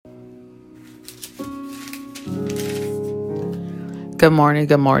Good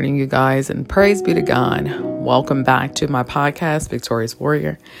morning, you guys, and praise be to God. Welcome back to my podcast, Victorious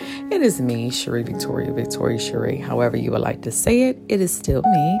Warrior. It is me, Cherie Victoria Cherie. However you would like to say it, it is still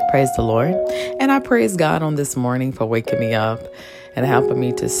me. Praise the Lord. And I praise God on this morning for waking me up and helping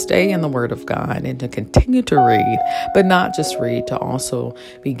me to stay in the Word of God and to continue to read, but not just read, to also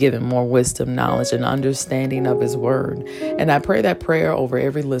be given more wisdom, knowledge, and understanding of His Word. And I pray that prayer over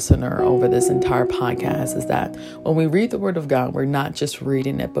every listener over this entire podcast is that when we read the Word of God, we're not just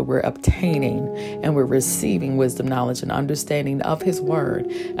reading it, but we're obtaining and we're receiving wisdom, knowledge, and understanding of His Word,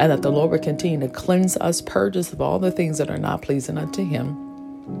 and that the Lord will continue to cleanse us, purge us of all the things that are not pleasing unto Him.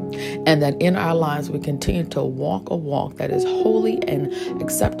 And that in our lives, we continue to walk a walk that is holy and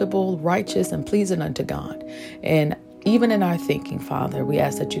acceptable, righteous, and pleasing unto God. And even in our thinking, Father, we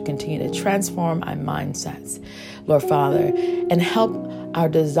ask that you continue to transform our mindsets, Lord Father, and help our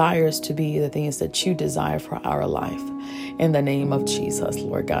desires to be the things that you desire for our life. In the name of Jesus,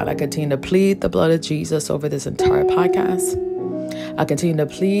 Lord God, I continue to plead the blood of Jesus over this entire podcast. I continue to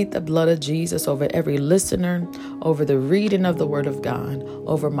plead the blood of Jesus over every listener, over the reading of the Word of God,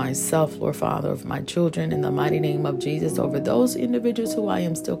 over myself, Lord Father, over my children, in the mighty name of Jesus, over those individuals who I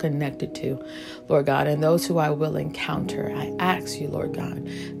am still connected to, Lord God, and those who I will encounter. I ask you, Lord God,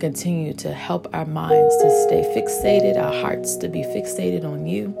 continue to help our minds to stay fixated, our hearts to be fixated on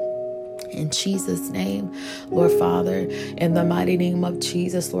you. In Jesus' name, Lord Father, in the mighty name of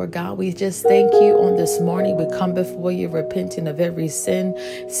Jesus, Lord God, we just thank you on this morning. We come before you repenting of every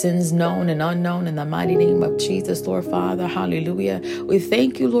sins known and unknown, in the mighty name of Jesus, Lord Father. Hallelujah. We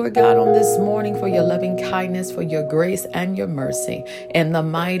thank you, Lord God, on this morning for your loving kindness, for your grace and your mercy, in the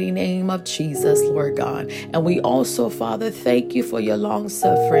mighty name of Jesus, Lord God. And we also, Father, thank you for your long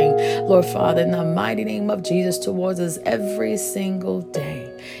suffering, Lord Father, in the mighty name of Jesus, towards us every single day.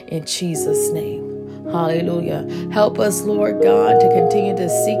 In Jesus' name. Hallelujah. Help us, Lord God, to continue to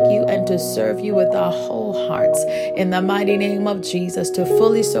seek you and to serve you with our whole hearts. In the mighty name of Jesus, to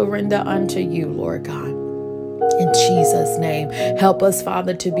fully surrender unto you, Lord God. In Jesus' name, help us,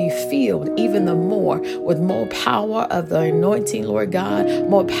 Father, to be filled even the more with more power of the anointing, Lord God,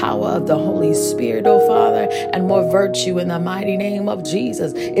 more power of the Holy Spirit, oh Father, and more virtue in the mighty name of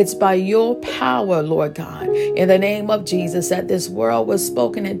Jesus. It's by your power, Lord God, in the name of Jesus, that this world was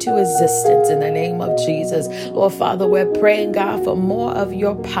spoken into existence. In the name of Jesus, Lord Father, we're praying, God, for more of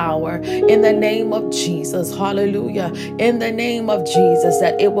your power in the name of Jesus. Hallelujah. In the name of Jesus,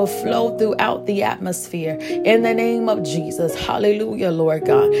 that it will flow throughout the atmosphere. In the name of Jesus. Hallelujah, Lord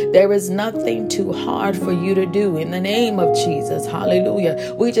God. There is nothing too hard for you to do. In the name of Jesus.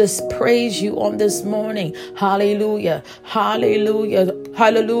 Hallelujah. We just praise you on this morning. Hallelujah. Hallelujah.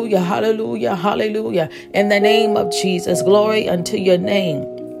 Hallelujah. Hallelujah. Hallelujah. In the name of Jesus. Glory unto your name.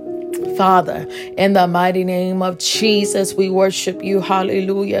 Father, in the mighty name of Jesus, we worship you.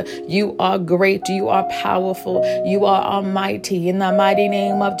 Hallelujah. You are great. You are powerful. You are almighty. In the mighty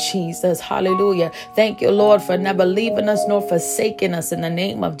name of Jesus. Hallelujah. Thank you, Lord, for never leaving us nor forsaking us. In the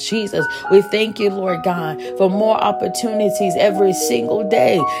name of Jesus, we thank you, Lord God, for more opportunities every single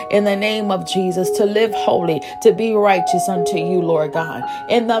day. In the name of Jesus, to live holy, to be righteous unto you, Lord God.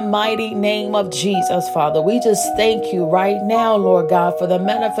 In the mighty name of Jesus, Father, we just thank you right now, Lord God, for the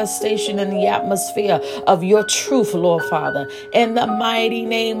manifestation in the atmosphere of your truth, Lord Father, in the mighty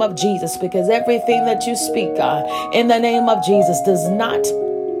name of Jesus, because everything that you speak, God, in the name of Jesus, does not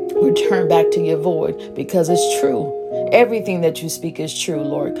return back to your void, because it's true. Everything that you speak is true,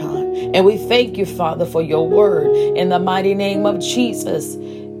 Lord God. And we thank you, Father, for your word in the mighty name of Jesus.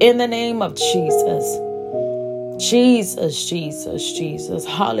 In the name of Jesus. Jesus, Jesus, Jesus.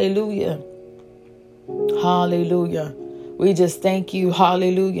 Hallelujah. Hallelujah. We just thank you,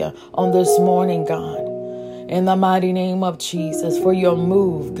 hallelujah, on this morning, God, in the mighty name of Jesus, for your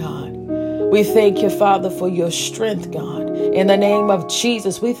move, God. We thank you, Father, for your strength, God. In the name of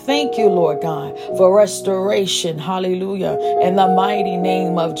Jesus, we thank you, Lord God, for restoration, hallelujah, in the mighty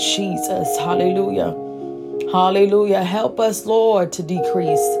name of Jesus, hallelujah. Hallelujah. Help us, Lord, to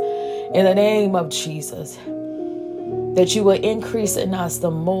decrease in the name of Jesus, that you will increase in us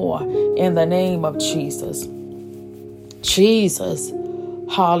the more in the name of Jesus. Jesus.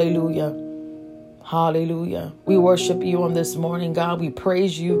 Hallelujah. Hallelujah. We worship you on this morning, God. We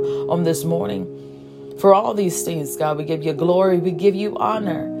praise you on this morning for all these things, God. We give you glory. We give you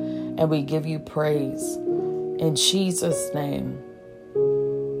honor and we give you praise in Jesus' name.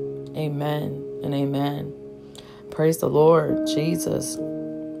 Amen and amen. Praise the Lord. Jesus.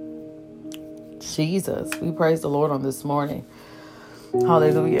 Jesus. We praise the Lord on this morning.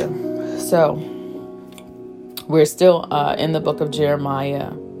 Hallelujah. So, we're still in the book of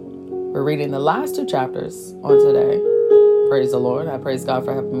Jeremiah. We're reading the last two chapters on today. Praise the Lord. I praise God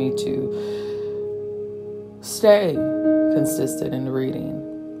for helping me to stay consistent in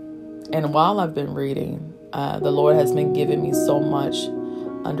reading. And while I've been reading, the Lord has been giving me so much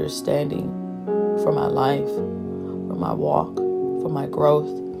understanding for my life, for my walk, for my growth.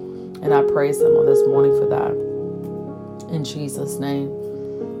 And I praise Him on this morning for that. In Jesus' name.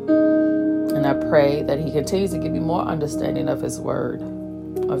 And I pray that He continues to give you more understanding of His Word,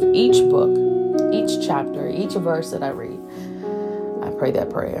 of each book, each chapter, each verse that I read. I pray that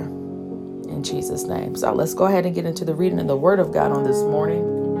prayer in Jesus' name. So let's go ahead and get into the reading of the Word of God on this morning,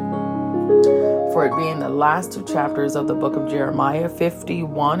 for it being the last two chapters of the book of Jeremiah,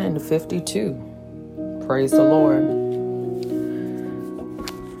 51 and 52. Praise the Lord.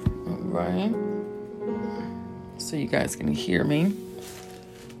 All right. So you guys can hear me.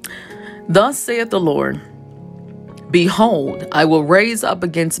 Thus saith the Lord, behold, I will raise up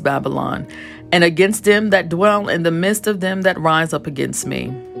against Babylon, and against them that dwell in the midst of them that rise up against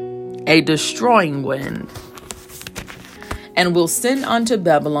me, a destroying wind, and will send unto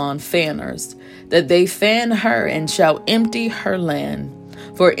Babylon fanners, that they fan her, and shall empty her land.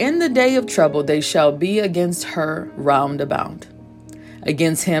 For in the day of trouble they shall be against her round about.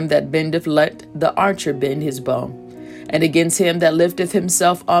 Against him that bendeth let the archer bend his bow, and against him that lifteth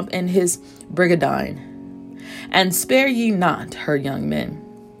himself up in his brigandine. And spare ye not her young men,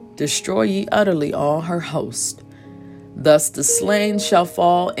 destroy ye utterly all her host. Thus the slain shall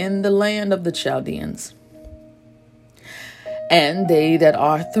fall in the land of the Chaldeans, and they that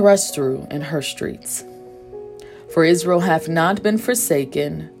are thrust through in her streets. For Israel hath not been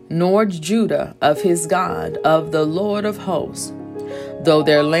forsaken, nor Judah of his God, of the Lord of hosts, though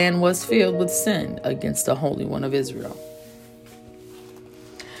their land was filled with sin against the Holy One of Israel.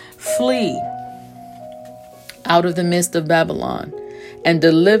 Flee out of the midst of Babylon, and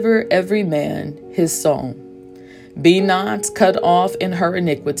deliver every man his soul. Be not cut off in her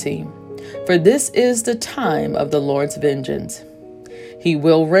iniquity, for this is the time of the Lord's vengeance. He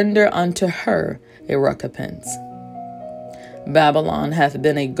will render unto her a recompense. Babylon hath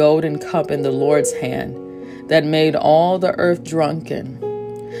been a golden cup in the Lord's hand, that made all the earth drunken.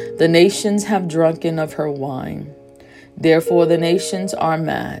 The nations have drunken of her wine. Therefore the nations are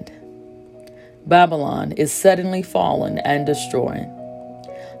mad. Babylon is suddenly fallen and destroyed.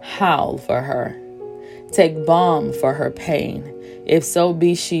 Howl for her. Take balm for her pain, if so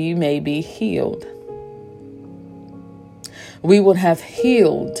be she may be healed. We would have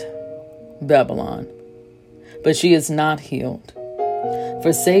healed Babylon, but she is not healed.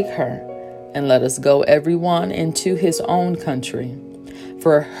 Forsake her, and let us go every one into his own country.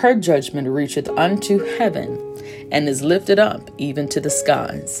 For her judgment reacheth unto heaven, and is lifted up even to the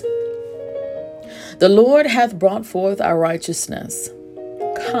skies. The Lord hath brought forth our righteousness.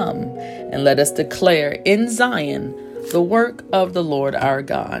 Come, and let us declare in Zion the work of the Lord our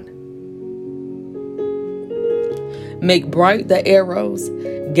God. Make bright the arrows,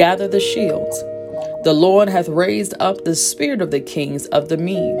 gather the shields. The Lord hath raised up the spirit of the kings of the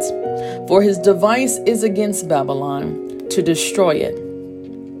Medes, for his device is against Babylon, to destroy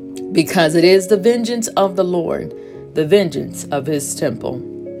it, because it is the vengeance of the Lord, the vengeance of his temple.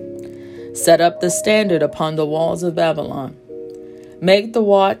 Set up the standard upon the walls of Babylon. Make the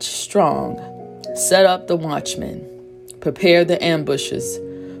watch strong. Set up the watchmen. Prepare the ambushes,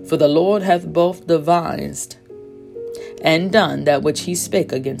 for the Lord hath both devised and done that which he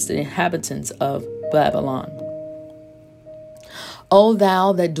spake against the inhabitants of Babylon. O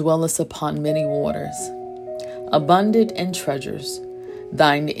thou that dwellest upon many waters, abundant in treasures,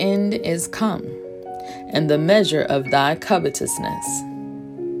 thine end is come, and the measure of thy covetousness.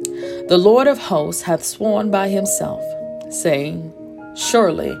 The Lord of hosts hath sworn by himself, saying,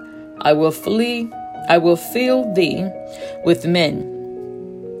 surely I will fill thee with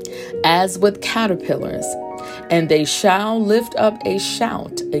men, as with caterpillars, and they shall lift up a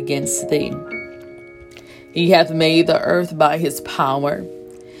shout against thee. He hath made the earth by his power.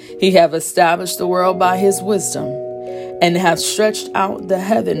 He hath established the world by his wisdom, and hath stretched out the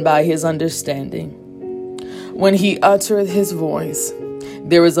heaven by his understanding. When he uttereth his voice,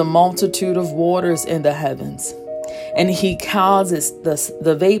 there is a multitude of waters in the heavens, and he causes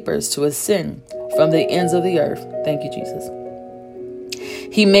the vapors to ascend from the ends of the earth. Thank you, Jesus.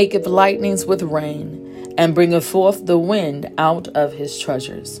 He maketh lightnings with rain, and bringeth forth the wind out of his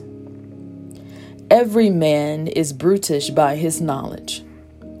treasures. Every man is brutish by his knowledge.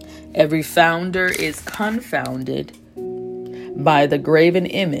 Every founder is confounded by the graven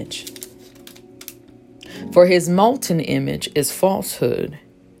image. For his molten image is falsehood,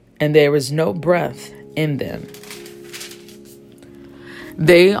 and there is no breath in them.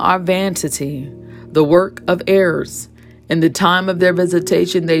 They are vanity, the work of errors, In the time of their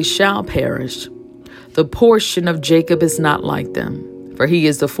visitation they shall perish. The portion of Jacob is not like them, for he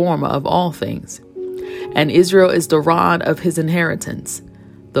is the former of all things. And Israel is the rod of his inheritance.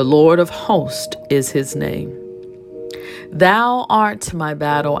 The Lord of hosts is his name. Thou art my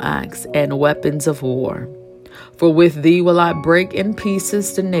battle axe and weapons of war. For with thee will I break in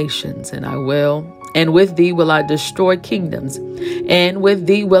pieces the nations, and with thee will I destroy kingdoms, and with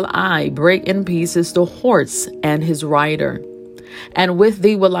thee will I break in pieces the horse and his rider, and with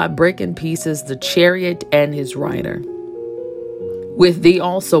thee will I break in pieces the chariot and his rider. With thee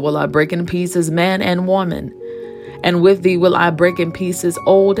also will I break in pieces man and woman, and with thee will I break in pieces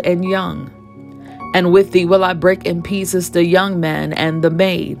old and young, and with thee will I break in pieces the young man and the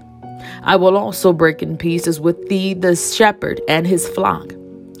maid. I will also break in pieces with thee the shepherd and his flock.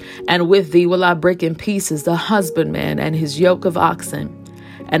 And with thee will I break in pieces the husbandman and his yoke of oxen.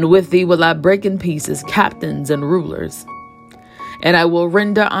 And with thee will I break in pieces captains and rulers. And I will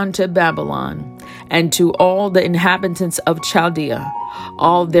render unto Babylon and to all the inhabitants of Chaldea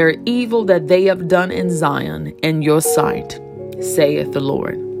all their evil that they have done in Zion in your sight, saith the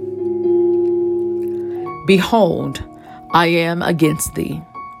Lord. Behold, I am against thee,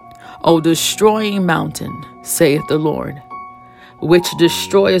 O destroying mountain, saith the Lord, which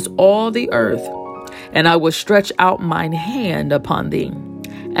destroys all the earth, and I will stretch out mine hand upon thee,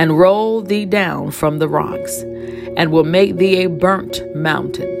 and roll thee down from the rocks, and will make thee a burnt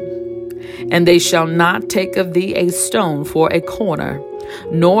mountain. And they shall not take of thee a stone for a corner,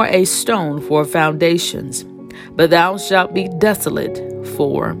 nor a stone for foundations, but thou shalt be desolate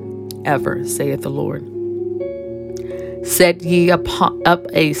for ever, saith the Lord. Set ye up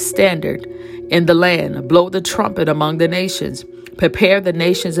a standard in the land, blow the trumpet among the nations, prepare the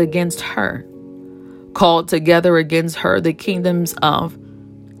nations against her. Call together against her the kingdoms of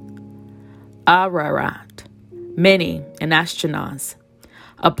Ararat, Meni, and Ashkenaz.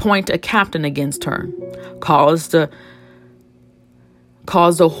 Appoint a captain against her. Cause the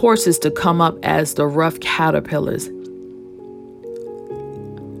horses to come up as the rough caterpillars.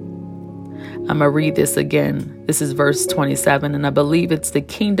 I'm going to read this again. This is verse 27, and I believe it's the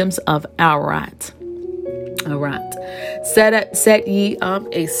kingdoms of Ararat. Set ye up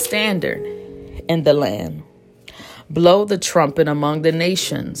a standard in the land. Blow the trumpet among the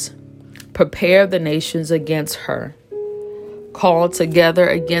nations. Prepare the nations against her. Call together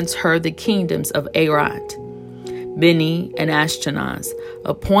against her the kingdoms of Ararat, Meni, and Ashkenaz.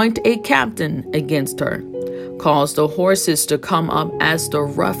 Appoint a captain against her. Cause the horses to come up as the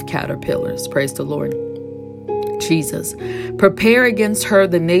rough caterpillars. Praise the Lord. Jesus. Prepare against her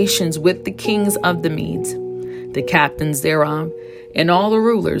the nations with the kings of the Medes, the captains thereof, and all the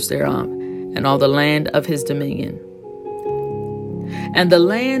rulers thereof, and all the land of his dominion. And the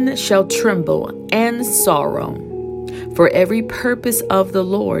land shall tremble and sorrow, for every purpose of the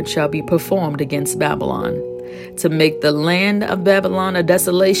Lord shall be performed against Babylon, to make the land of Babylon a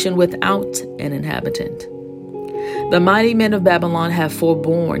desolation without an inhabitant. The mighty men of Babylon have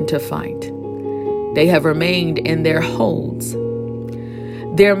forborne to fight. They have remained in their holds.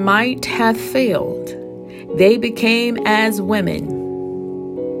 Their might hath failed. They became as women.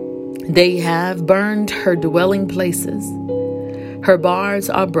 They have burned her dwelling places. Her bars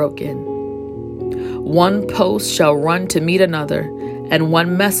are broken. One post shall run to meet another, and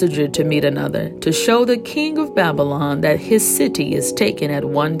one messenger to meet another, to show the king of Babylon that his city is taken at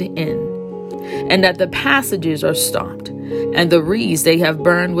one end, and that the passages are stopped, and the reeds they have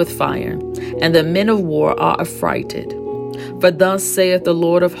burned with fire, and the men of war are affrighted. For thus saith the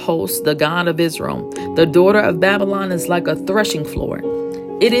Lord of hosts, the God of Israel, the daughter of Babylon is like a threshing floor.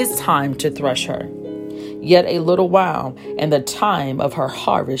 It is time to thresh her. Yet a little while, and the time of her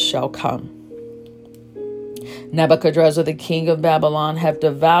harvest shall come. Nebuchadnezzar the king of Babylon hath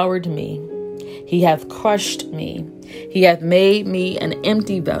devoured me. He hath crushed me. He hath made me an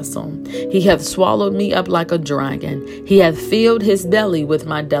empty vessel. He hath swallowed me up like a dragon. He hath filled his belly with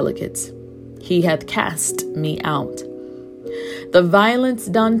my delicates. He hath cast me out. The violence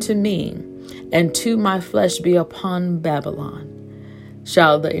done to me and to my flesh be upon Babylon,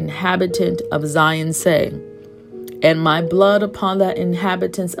 shall the inhabitant of Zion say, and my blood upon the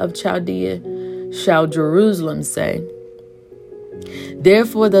inhabitants of Chaldea shall Jerusalem say.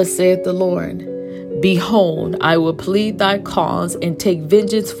 Therefore thus saith the Lord, behold, I will plead thy cause and take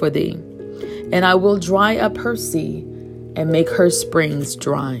vengeance for thee, and I will dry up her sea and make her springs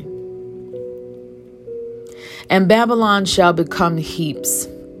dry. And Babylon shall become heaps,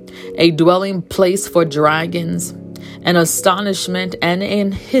 a dwelling place for dragons, an astonishment and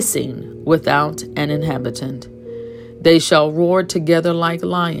an hissing without an inhabitant. They shall roar together like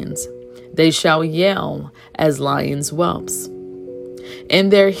lions. They shall yell as lions' whelps. In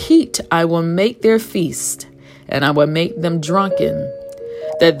their heat I will make their feast, and I will make them drunken,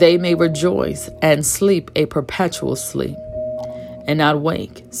 that they may rejoice and sleep a perpetual sleep, and not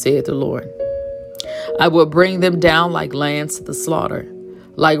wake, saith the Lord. I will bring them down like lambs to the slaughter,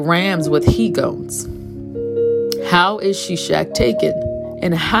 like rams with he-goats. How is Shishak taken?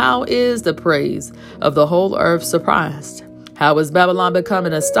 And how is the praise of the whole earth surprised? How is Babylon become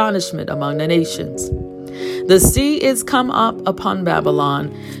an astonishment among the nations? The sea is come up upon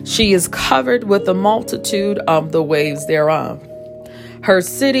Babylon. She is covered with the multitude of the waves thereof. Her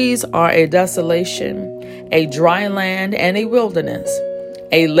cities are a desolation, a dry land and a wilderness,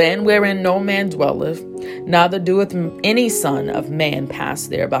 a land wherein no man dwelleth, neither doeth any son of man pass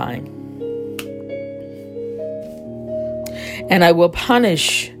thereby. And I will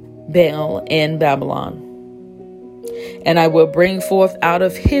punish Baal in Babylon, and I will bring forth out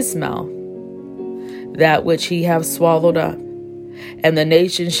of his mouth that which he hath swallowed up, and the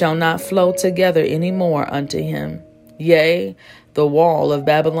nations shall not flow together any more unto him. Yea, the wall of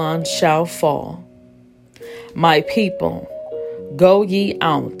Babylon shall fall. My people, go ye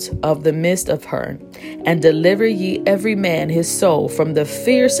out of the midst of her, and deliver ye every man his soul from the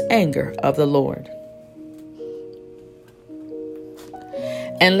fierce anger of the Lord.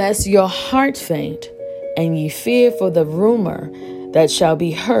 And lest your heart faint, and ye fear for the rumor that shall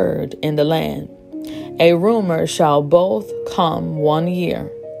be heard in the land. A rumor shall both come 1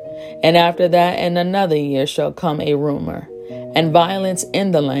 year, and after that in another year shall come a rumor, and violence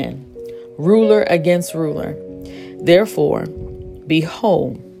in the land, ruler against ruler. Therefore,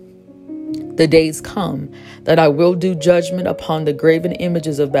 behold, the days come that I will do judgment upon the graven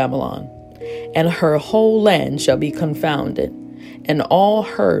images of Babylon, and her whole land shall be confounded, and all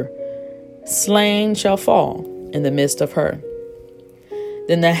her slain shall fall in the midst of her.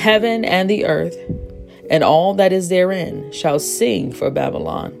 Then the heaven and the earth and all that is therein shall sing for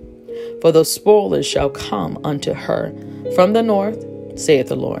Babylon, for the spoilers shall come unto her from the north, saith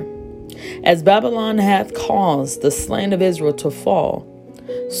the Lord. As Babylon hath caused the slain of Israel to fall,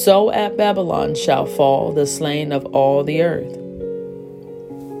 so at Babylon shall fall the slain of all the earth.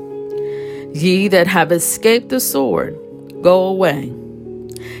 Ye that have escaped the sword, go away.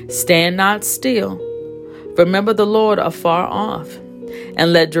 Stand not still. Remember the Lord afar off,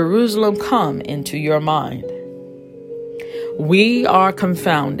 and let Jerusalem come into your mind. We are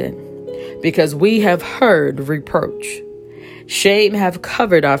confounded, because we have heard reproach. Shame hath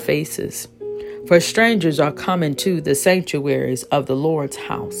covered our faces, for strangers are come into the sanctuaries of the Lord's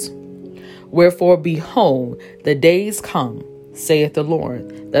house. Wherefore, behold, the days come, saith the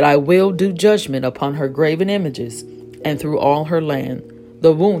Lord, that I will do judgment upon her graven images, and through all her land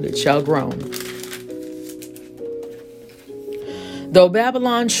the wounded shall groan. Though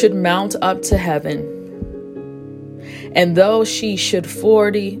Babylon should mount up to heaven, and though she should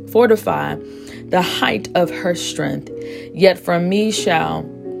fortify the height of her strength, yet from me shall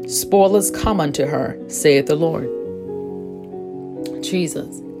spoilers come unto her, saith the Lord.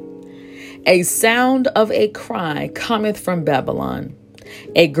 Jesus. A sound of a cry cometh from Babylon,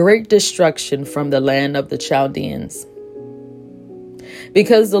 a great destruction from the land of the Chaldeans.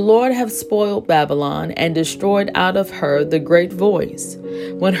 Because the Lord hath spoiled Babylon, and destroyed out of her the great voice,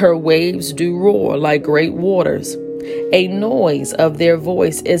 when her waves do roar like great waters, a noise of their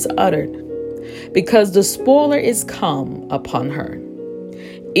voice is uttered. Because the spoiler is come upon her,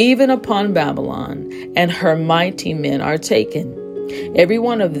 even upon Babylon, and her mighty men are taken. Every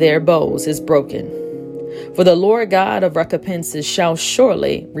one of their bows is broken. For the Lord God of recompenses shall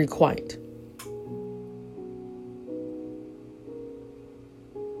surely requite.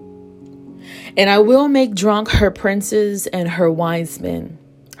 And I will make drunk her princes and her wise men,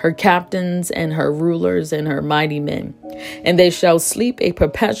 her captains and her rulers and her mighty men, and they shall sleep a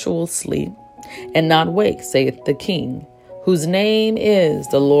perpetual sleep, and not wake, saith the King, whose name is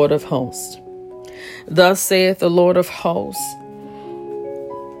the Lord of hosts. Thus saith the Lord of hosts,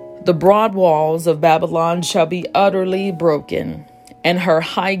 the broad walls of Babylon shall be utterly broken, and her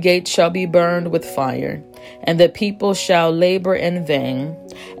high gates shall be burned with fire, and the people shall labor in vain,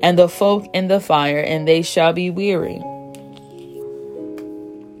 and the folk in the fire, and they shall be weary.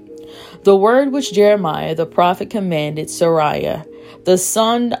 The word which Jeremiah the prophet commanded Seraiah, the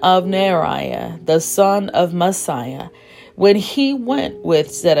son of Neriah, the son of Messiah, when he went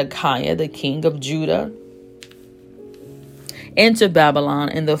with Zedekiah, the king of Judah, into Babylon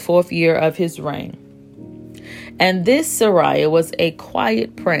in the 4th year of his reign. And this Seraiah was a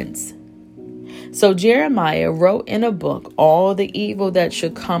quiet prince. So Jeremiah wrote in a book all the evil that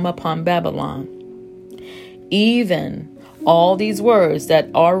should come upon Babylon, even all these words that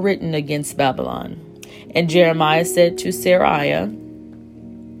are written against Babylon. And Jeremiah said to Seraiah,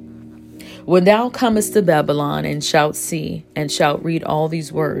 when thou comest to Babylon, and shalt see, and shalt read all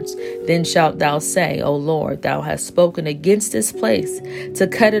these words, then shalt thou say, O Lord, thou hast spoken against this place, to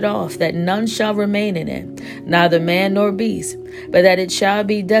cut it off, that none shall remain in it, neither man nor beast, but that it shall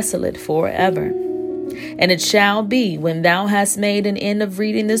be desolate forever. And it shall be, when thou hast made an end of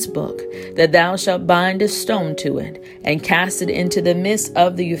reading this book, that thou shalt bind a stone to it, and cast it into the midst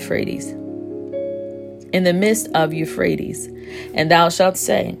of the Euphrates. In the midst of Euphrates. And thou shalt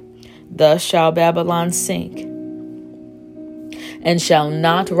say, thus shall Babylon sink, and shall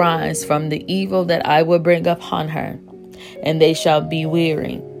not rise from the evil that I will bring upon her, and they shall be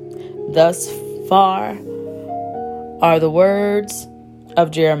weary. Thus far are the words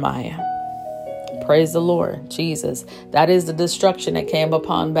of Jeremiah. Praise the Lord, Jesus. That is the destruction that came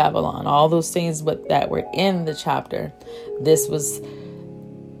upon Babylon. All those things that were in the chapter. This was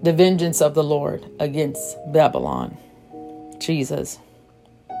the vengeance of the Lord against Babylon. Jesus.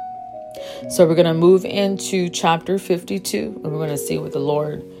 So we're going to move into chapter 52, and we're going to see what the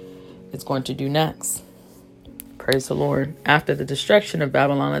Lord is going to do next. Praise the Lord. After the destruction of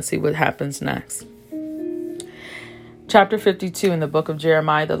Babylon, let's see what happens next. Chapter 52 in the book of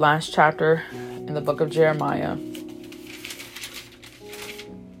Jeremiah, the last chapter in the book of Jeremiah.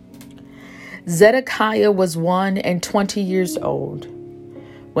 Zedekiah was 21 years old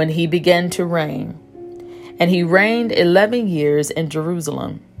when he began to reign, and he reigned 11 years in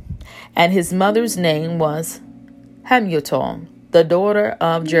Jerusalem. And his mother's name was Hamutal, the daughter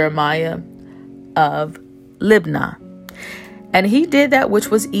of Jeremiah of Libnah. And he did that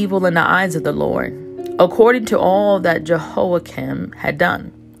which was evil in the eyes of the Lord, according to all that Jehoiakim had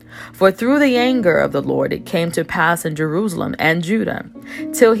done. For through the anger of the Lord it came to pass in Jerusalem and Judah,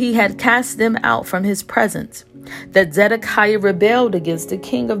 till he had cast them out from his presence, that Zedekiah rebelled against the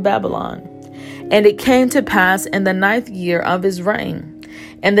king of Babylon. And it came to pass in the 9th year of his reign,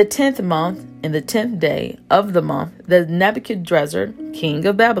 in the 10th month, in the 10th day of the month, that Nebuchadrezzar, king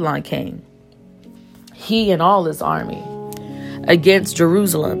of Babylon, came, he and all his army, against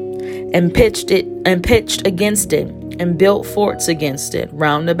Jerusalem, and pitched against it, and built forts against it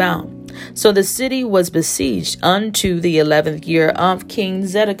round about. So the city was besieged unto the 11th year of King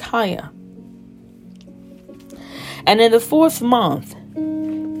Zedekiah. And in the 4th month,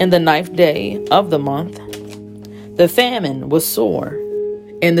 in the 9th day of the month, the famine was sore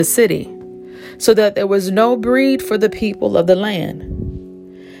in the city, so that there was no bread for the people of the land.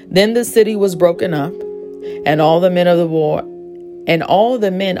 Then the city was broken up, and all the men of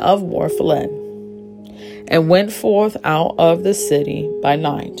war fled, and went forth out of the city by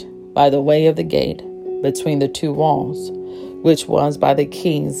night, by the way of the gate, between the two walls, which was by the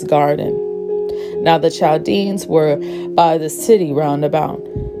king's garden. Now the Chaldeans were by the city round about,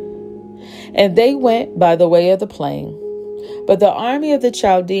 and they went by the way of the plain. But the army of the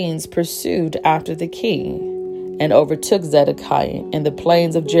Chaldeans pursued after the king, and overtook Zedekiah in the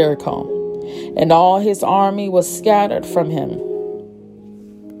plains of Jericho, and all his army was scattered from him.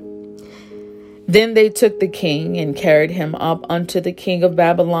 Then they took the king, and carried him up unto the king of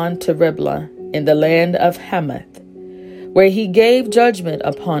Babylon to Riblah, in the land of Hamath, where he gave judgment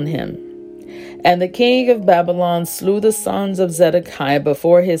upon him. And the king of Babylon slew the sons of Zedekiah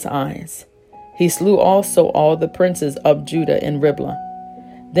before his eyes. He slew also all the princes of Judah in Riblah.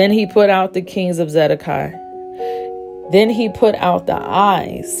 Then he put out the kings of Zedekiah. Then he put out the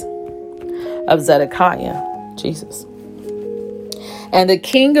eyes of Zedekiah. Jesus. And the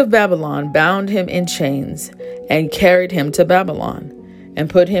king of Babylon bound him in chains, and carried him to Babylon, and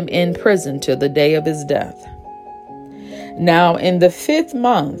put him in prison till the day of his death. Now in the 5th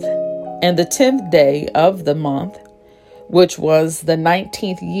month, and the 10th day of the month, which was the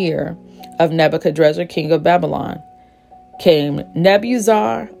 19th year of Nebuchadrezzar, king of Babylon, came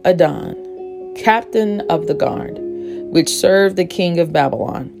Nebuzaradan, captain of the guard, which served the king of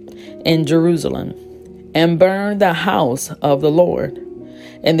Babylon in Jerusalem, and burned the house of the Lord,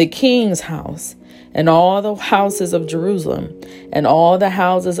 and the king's house, and all the houses of Jerusalem, and all the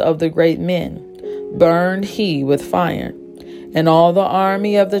houses of the great men, burned he with fire. And all the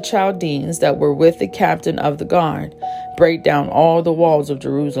army of the Chaldeans that were with the captain of the guard brake down all the walls of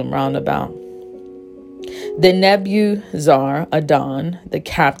Jerusalem round about. Then Nebuzaradan, the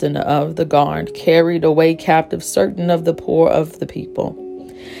captain of the guard, carried away captive certain of the poor of the people,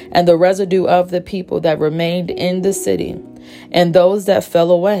 and the residue of the people that remained in the city, and those that fell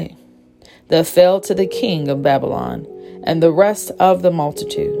away, that fell to the king of Babylon, and the rest of the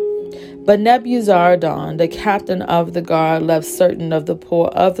multitude. But Nebuzaradan, the captain of the guard, left certain of the poor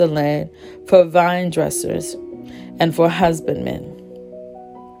of the land for vine dressers, and for husbandmen.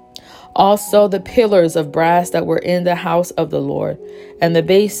 Also the pillars of brass that were in the house of the Lord, and the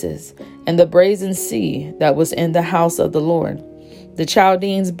bases, and the brazen sea that was in the house of the Lord, the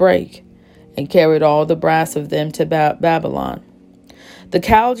Chaldeans brake, and carried all the brass of them to Babylon. The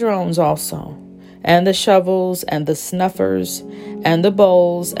caldrons also, and the shovels, and the snuffers, and the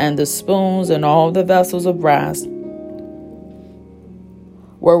bowls, and the spoons, and all the vessels of brass,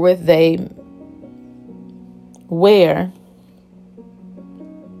 wherewith they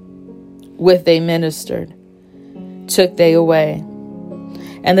ministered, took they away.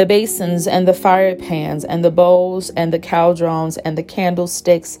 And the basins, and the fire pans, and the bowls, and the caldrons, and the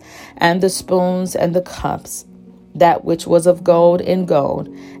candlesticks, and the spoons, and the cups, that which was of gold in gold,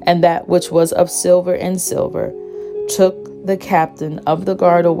 and that which was of silver in silver, took the captain of the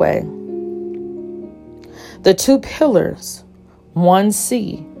guard away. The 2 pillars, 1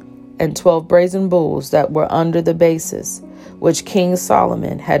 sea, and 12 brazen bulls that were under the bases, which King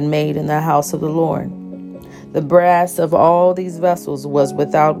Solomon had made in the house of the Lord. The brass of all these vessels was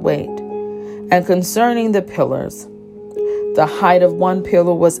without weight. And concerning the pillars, the height of 1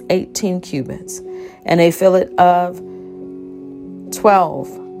 pillar was 18 cubits, and a fillet of 12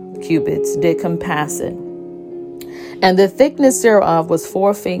 cubits did compass it. And the thickness thereof was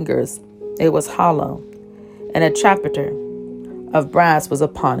 4 fingers, it was hollow, and a chapiter of brass was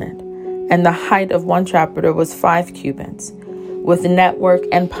upon it. And the height of 1 chapiter was 5 cubits, with network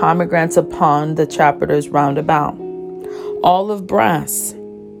and pomegranates upon the chapiters round about, all of brass.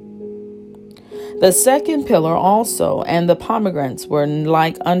 The 2nd pillar also and the pomegranates were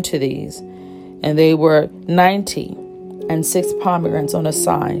like unto these, and they were 90, and 6 pomegranates on a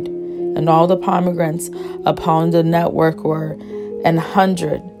side, and all the pomegranates upon the network were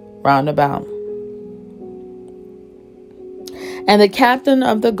 100 round about. And the captain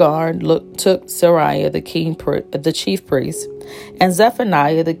of the guard took Seraiah the chief priest, and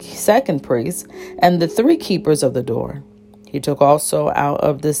Zephaniah the 2nd priest, and the 3 keepers of the door. He took also out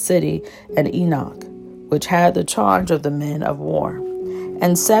of the city an Enoch, which had the charge of the men of war,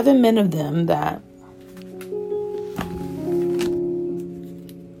 and 7 men of them that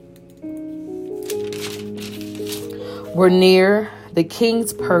were near the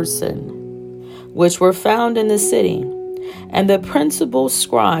king's person, which were found in the city, and the principal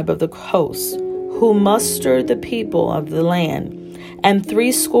scribe of the host, who mustered the people of the land, and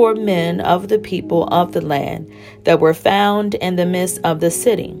 70 men of the people of the land that were found in the midst of the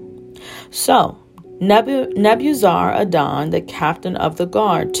city. So Nebuzaradan, the captain of the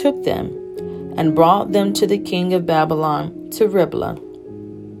guard, took them and brought them to the king of Babylon to Riblah.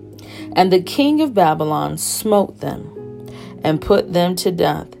 And the king of Babylon smote them and put them to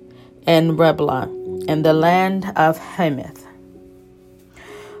death in Riblah, in the land of Hamath.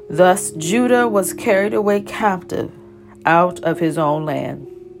 Thus Judah was carried away captive out of his own land.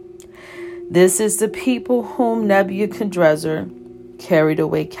 This is the people whom Nebuchadrezzar carried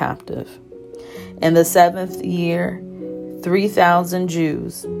away captive. In the 7th year, 3,000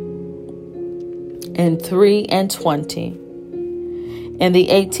 Jews. In 23, in the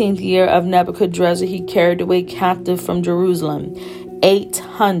 18th year of Nebuchadrezzar, he carried away captive from Jerusalem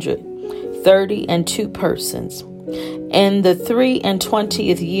 832 persons. In the 23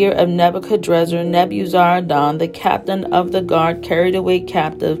 year of Nebuchadrezzar, Nebuzaradan, the captain of the guard, carried away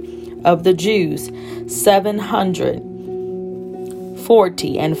captive of the Jews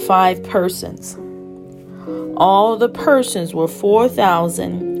 745 persons. All the persons were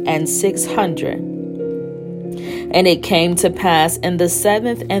 4,600. And it came to pass in the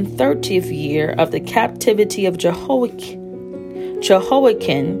 7th and 30th year of the captivity of Jehoiakim,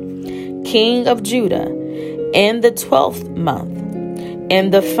 king of Judah, in the 12th month,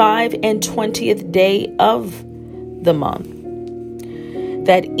 in the 25th day of the month,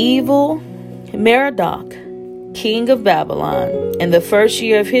 that evil Merodach, king of Babylon, in the 1st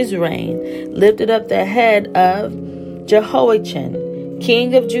year of his reign, lifted up the head of Jehoiachin,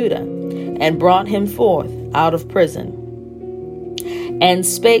 king of Judah, and brought him forth out of prison, and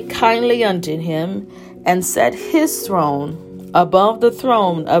spake kindly unto him, and set his throne above the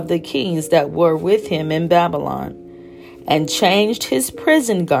throne of the kings that were with him in Babylon, and changed his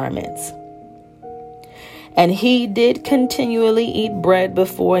prison garments. And he did continually eat bread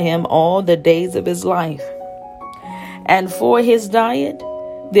before him all the days of his life. And for his diet,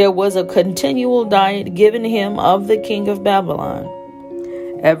 there was a continual diet given him of the king of Babylon,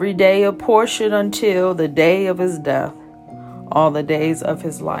 every day a portion until the day of his death, all the days of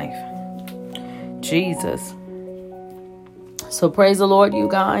his life. Jesus. So praise the Lord, you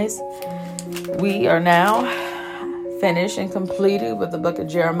guys. We are now finished and completed with the book of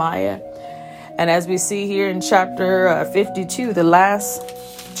Jeremiah. And as we see here in chapter 52, the last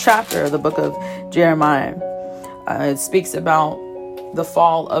chapter of the book of Jeremiah, it speaks about the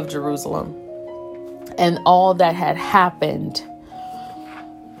fall of Jerusalem and all that had happened,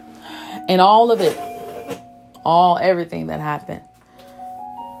 and all of it, everything that happened.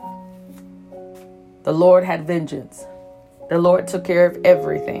 The Lord had vengeance. The Lord took care of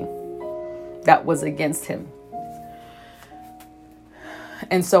everything that was against him.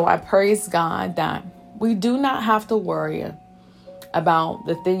 And so I praise God that we do not have to worry about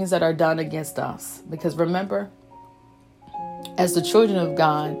the things that are done against us. Because remember, as the children of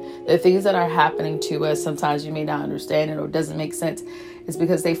God, the things that are happening to us, sometimes you may not understand it or it doesn't make sense. It's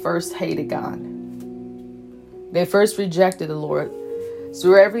because they first hated God. They first rejected the Lord.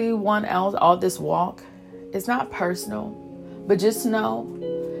 So everyone else, all this walk, it's not personal, but just know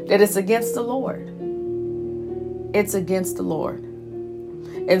that it's against the Lord. It's against the Lord.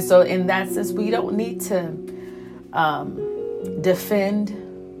 And so in that sense, we don't need to defend.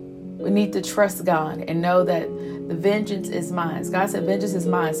 We need to trust God and know that the vengeance is mine. God said, vengeance is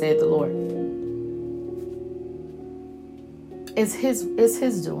mine, saith the Lord. It's his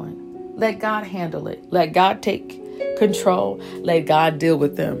doing. Let God handle it. Let God take control. Let God deal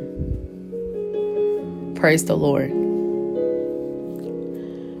with them. Praise the Lord.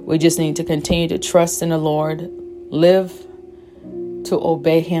 We just need to continue to trust in the Lord, live to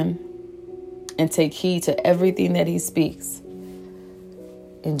obey him, and take heed to everything that he speaks.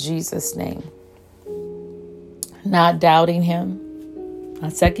 In Jesus' name. Not doubting him,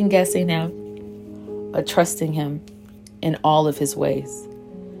 not second guessing him, but trusting him in all of his ways.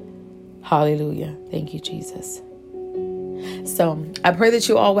 Hallelujah. Thank you, Jesus. So I pray that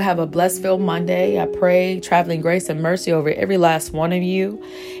you all will have a blessed filled Monday. I pray traveling grace and mercy over every last one of you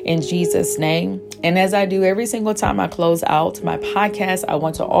in Jesus' name. And as I do every single time I close out my podcast, I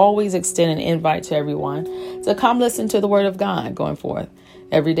want to always extend an invite to everyone to come listen to the word of God going forth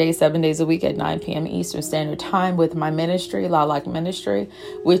every day, 7 days a week at 9 p.m. Eastern Standard Time with my ministry, Lilac Ministry,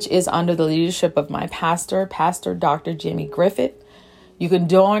 which is under the leadership of my pastor, Pastor Dr. Jimmy Griffith. You can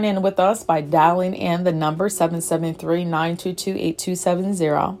join in with us by dialing in the number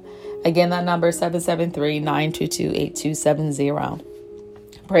 773-922-8270. Again, that number 773-922-8270.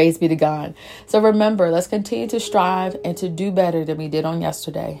 Praise be to God. So remember, let's continue to strive and to do better than we did on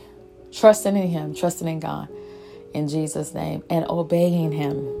yesterday. Trusting in him, trusting in God. In Jesus' name, and obeying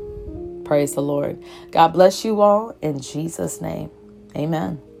him. Praise the Lord. God bless you all in Jesus' name.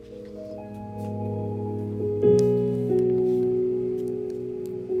 Amen.